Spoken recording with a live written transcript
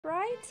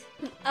Right?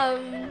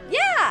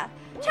 Yeah!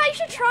 Chat, you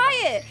should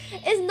try it.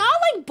 It's not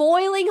like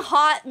boiling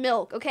hot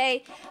milk,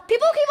 okay?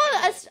 People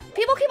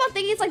keep on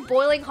thinking it's like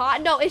boiling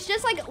hot. No, it's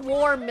just like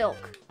warm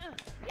milk.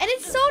 And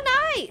it's so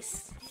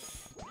nice.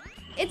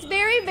 It's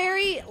very,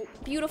 very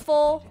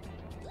beautiful.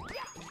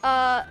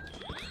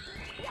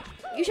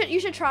 You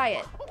should try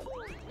it.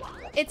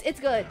 It's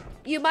good.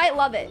 You might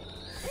love it.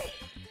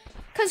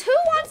 Cause who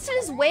wants to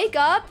just wake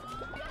up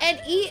and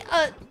eat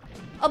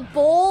a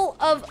bowl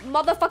of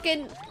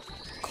motherfucking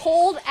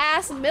cold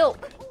ass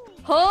milk?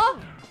 Huh?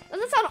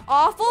 Doesn't that sound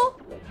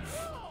awful?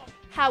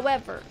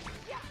 However,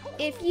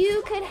 if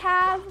you could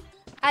have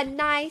a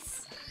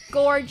nice,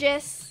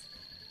 gorgeous,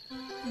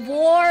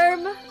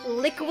 warm,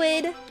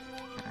 liquid,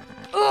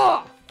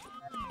 ugh,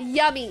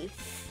 yummy,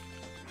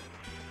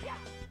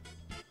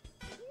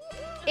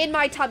 in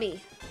my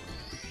tummy.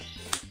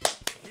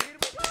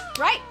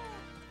 Right?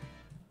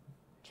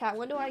 Chat,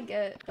 when do I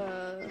get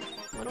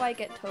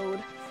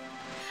Toad?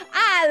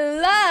 I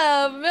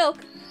love milk.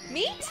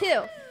 Me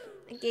too.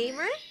 A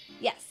gamer?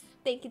 Yes.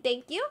 Thank you,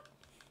 thank you.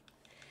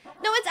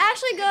 No, it's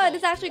actually good.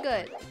 It's actually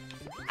good.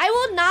 I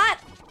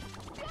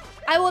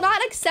will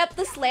not accept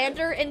the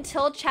slander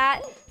until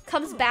chat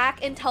comes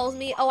back and tells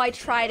me, oh, I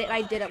tried it and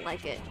I didn't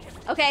like it.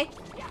 Okay?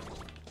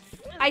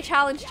 I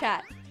challenge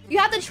chat. You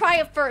have to try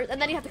it first,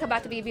 and then you have to come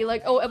back to me and be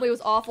like, oh, Emily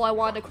was awful, I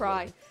wanted to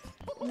cry.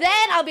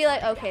 Then I'll be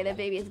like, okay, then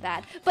maybe it's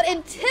bad. But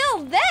until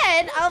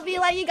then, I'll be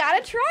like, you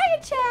gotta try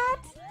it, chat.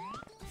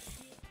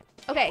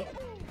 Okay,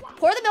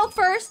 pour the milk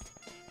first.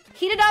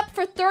 Heat it up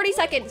for 30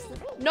 seconds.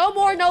 No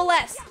more, no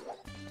less.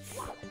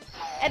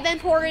 And then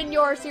pour in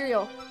your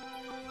cereal.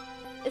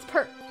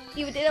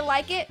 You didn't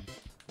like it?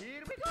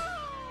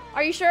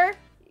 Are you sure?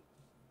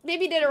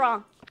 Maybe you did it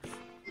wrong.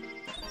 You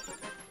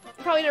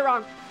probably did it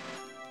wrong.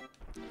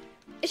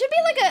 It should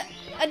be like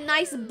a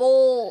nice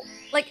bowl.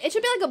 Like, it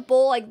should be like a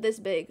bowl like this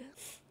big.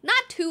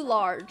 Not too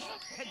large.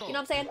 You know what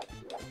I'm saying?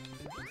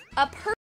 A